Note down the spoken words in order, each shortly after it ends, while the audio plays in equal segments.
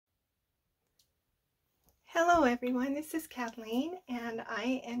Hello everyone, this is Kathleen and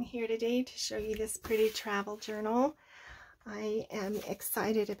I am here today to show you this pretty travel journal. I am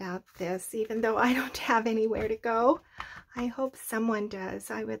excited about this even though I don't have anywhere to go. I hope someone does.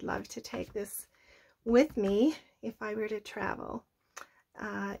 I would love to take this with me if I were to travel.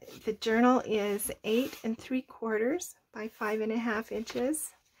 The journal is 8 3/4 by 5.5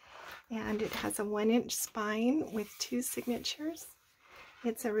 inches and it has a 1-inch spine with 2 signatures.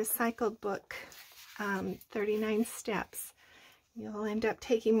 It's a recycled book. 39 steps. You'll end up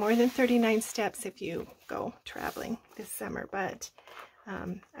taking more than 39 steps if you go traveling this summer, but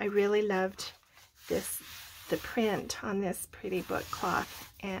I really loved the print on this pretty book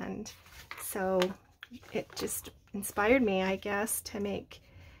cloth, and so it just inspired me, I guess, to make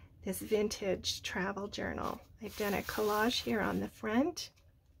this vintage travel journal. I've done a collage here on the front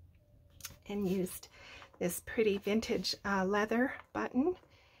and used this pretty vintage leather button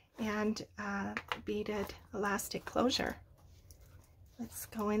and beaded elastic closure. Let's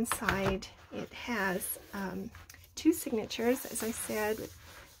go inside. It has 2 signatures, as I said, with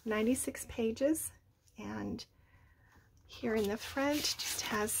 96 pages, and here in the front just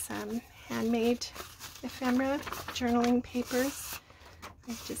has some handmade ephemera journaling papers.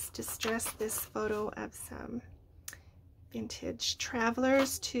 I've just distressed this photo of some vintage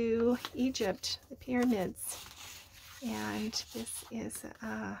travelers to Egypt, the pyramids, and this is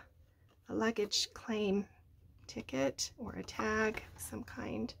a luggage claim ticket or a tag of some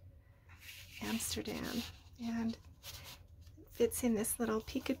kind, Amsterdam, and it fits in this little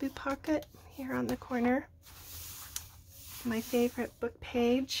peekaboo pocket here on the corner. My favorite book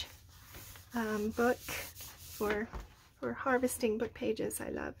page book for harvesting book pages.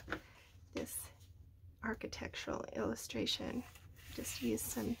 I love this architectural illustration. Just used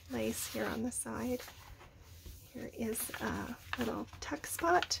some lace here on the side. Here is a little tuck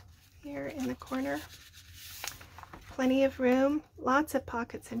spot here in the corner. Plenty of room, lots of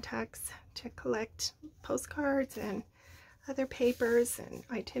pockets and tucks to collect postcards and other papers and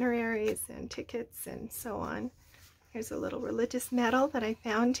itineraries and tickets and so on. Here's a little religious medal that I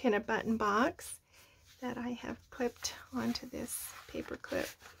found in a button box that I have clipped onto this paper clip.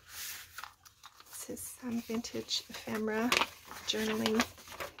 This is some vintage ephemera journaling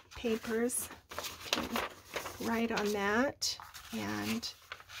papers. You can write on that, and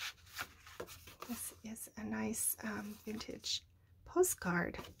this is a nice vintage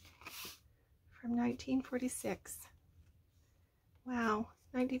postcard from 1946. Wow,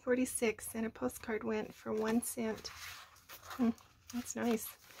 1946, and a postcard went for 1 cent. That's nice.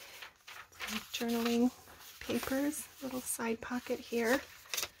 Some journaling papers, little side pocket here,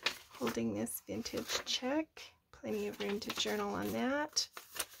 holding this vintage check. Plenty of room to journal on that.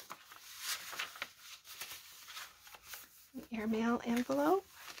 An airmail envelope.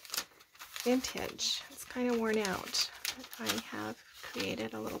 Vintage. It's kind of worn out, but I have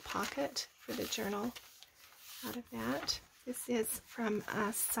created a little pocket for the journal out of that. This is from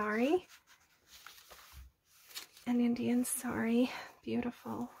a sari, an Indian sari,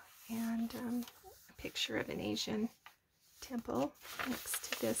 beautiful, and a picture of an Asian temple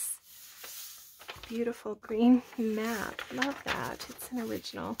next to this beautiful green map. Love that. It's an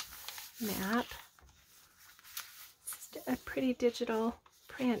original map. It's a pretty digital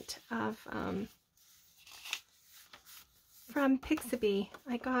print of from Pixabay.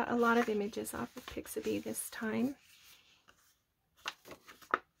 I got a lot of images off of Pixabay this time.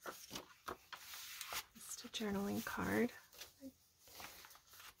 Just a journaling card.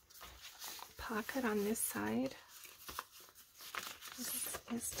 Pocket on this side. This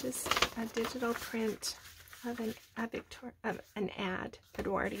is just a digital print of an ad,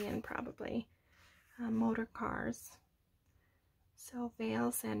 Edwardian probably, motor cars. So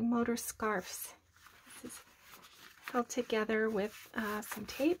veils and motor scarves. This is held together with some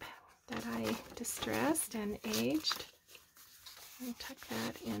tape that I distressed and aged. I'll tuck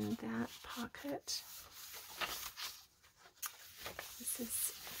that in that pocket. This is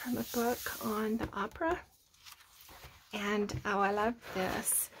from a book on the opera. And oh, I love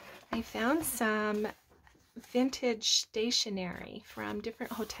this. I found some vintage stationery from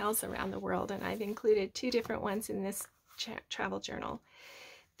different hotels around the world, and I've included 2 different ones in this travel journal.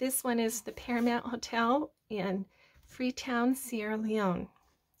 This one is the Paramount Hotel in Freetown, Sierra Leone.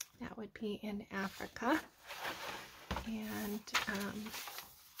 That would be in Africa. And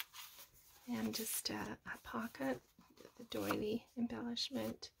just a pocket, the doily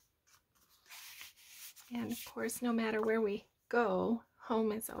embellishment. And of course, no matter where we go,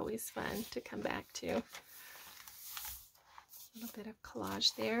 home is always fun to come back to. A little bit of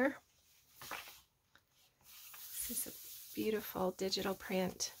collage there. This is a beautiful digital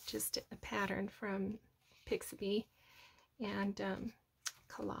print, just a pattern from Pixabay and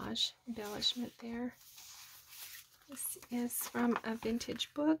collage embellishment there. This is from a vintage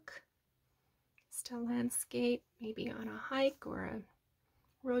book. Still landscape, maybe on a hike or a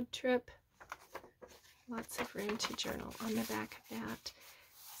road trip. Lots of room to journal on the back of that.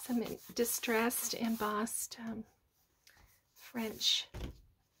 Some distressed embossed French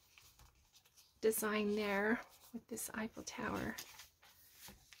design there with this Eiffel Tower.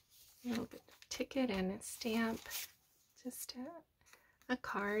 A little bit of ticket and a stamp. Just a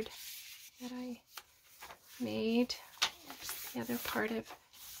card that I made. Just the other part of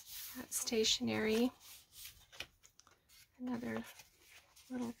that stationery. Another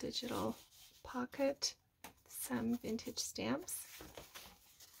little digital pocket. Some vintage stamps.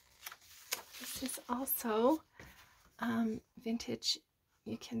 This is also vintage.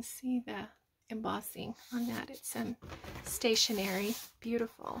 You can see the embossing on that. It's stationery.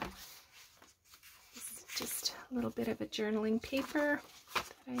 Beautiful. This is just a little bit of a journaling paper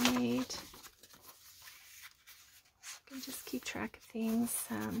that I made. You can just keep track of things.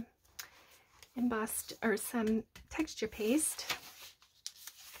 Embossed, or some texture paste.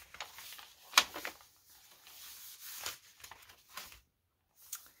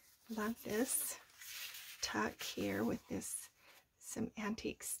 Love this tuck here with some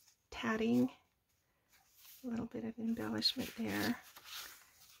antique tatting. A little bit of embellishment there.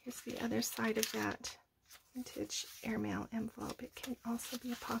 Here's the other side of that vintage airmail envelope. It can also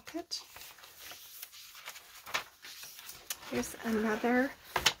be a pocket. Here's another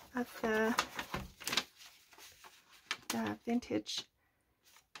of the vintage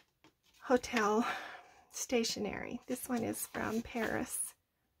hotel stationery. This one is from Paris.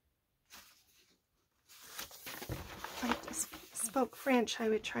 If I spoke French, I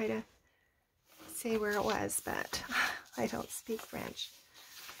would try to say where it was, but I don't speak French.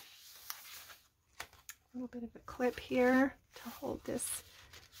 A little bit of a clip here to hold this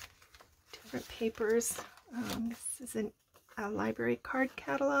different papers. This is a library card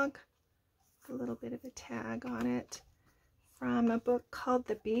catalog. A little bit of a tag on it from a book called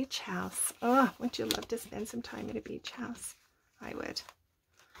The Beach House. Oh, wouldn't you love to spend some time at a beach house? I would,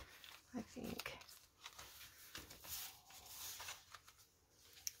 I think.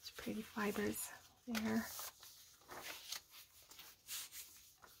 It's pretty fibers there.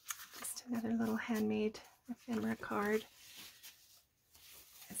 Just another little handmade ephemera card.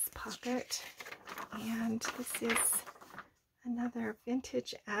 This pocket. And this is another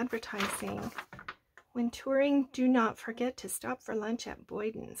vintage advertising. When touring, do not forget to stop for lunch at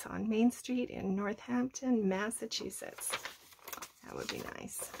Boyden's on Main Street in Northampton, Massachusetts. That would be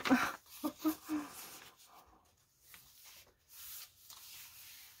nice.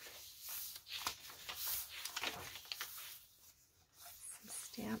 Some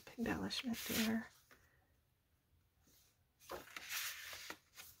stamp embellishment there.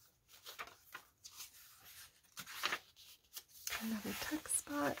 Another tuck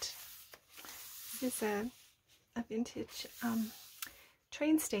spot. This is a vintage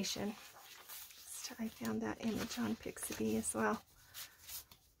train station. I found that image on Pixabay as well.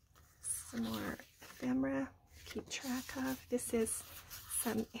 Some more ephemera to keep track of. This is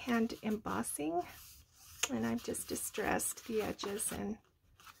some hand embossing, and I've just distressed the edges and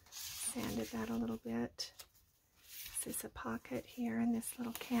sanded that a little bit. This is a pocket here in this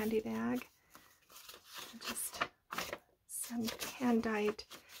little candy bag. Just some hand-dyed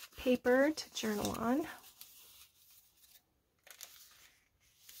paper to journal on.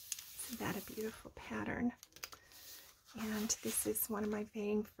 Isn't that a beautiful pattern? And this is one of my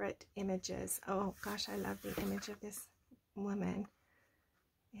favorite images. Oh gosh, I love the image of this woman.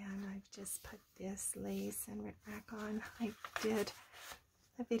 And I've just put this lace and rickrack on. I did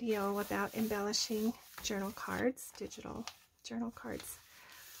a video about embellishing journal cards, digital journal cards.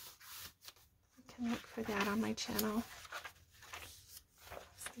 You can look for that on my channel.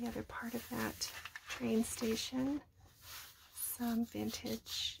 The other part of that train station. Some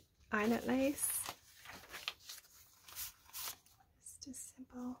vintage eyelet lace. Just a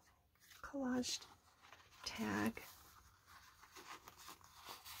simple collaged tag.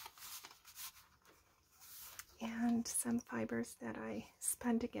 And some fibers that I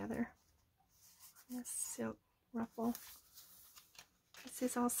spun together on this silk ruffle. This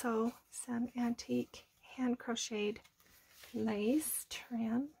is also some antique hand crocheted lace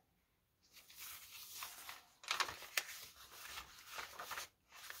trim.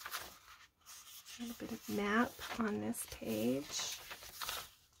 A little bit of map on this page.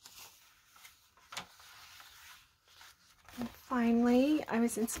 And finally, I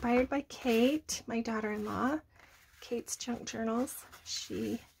was inspired by Kate, my daughter-in-law. Kate's Junk Journals.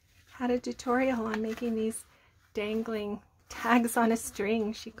 She had a tutorial on making these dangling tags on a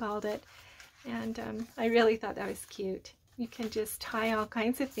string, she called it. And I really thought that was cute. You can just tie all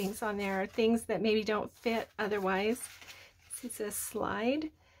kinds of things on there, things that maybe don't fit otherwise. This is a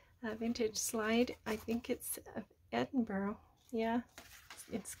slide, a vintage slide. I think it's of Edinburgh, yeah,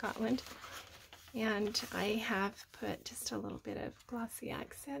 in Scotland. And I have put just a little bit of glossy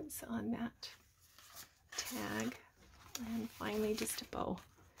accents on that tag. And finally just a bow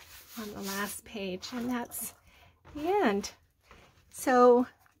on the last page. And that's the end. So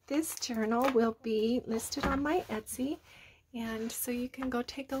this journal will be listed on my Etsy. And so you can go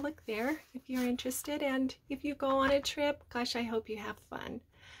take a look there if you're interested. And if you go on a trip, gosh, I hope you have fun.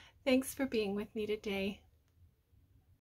 Thanks for being with me today.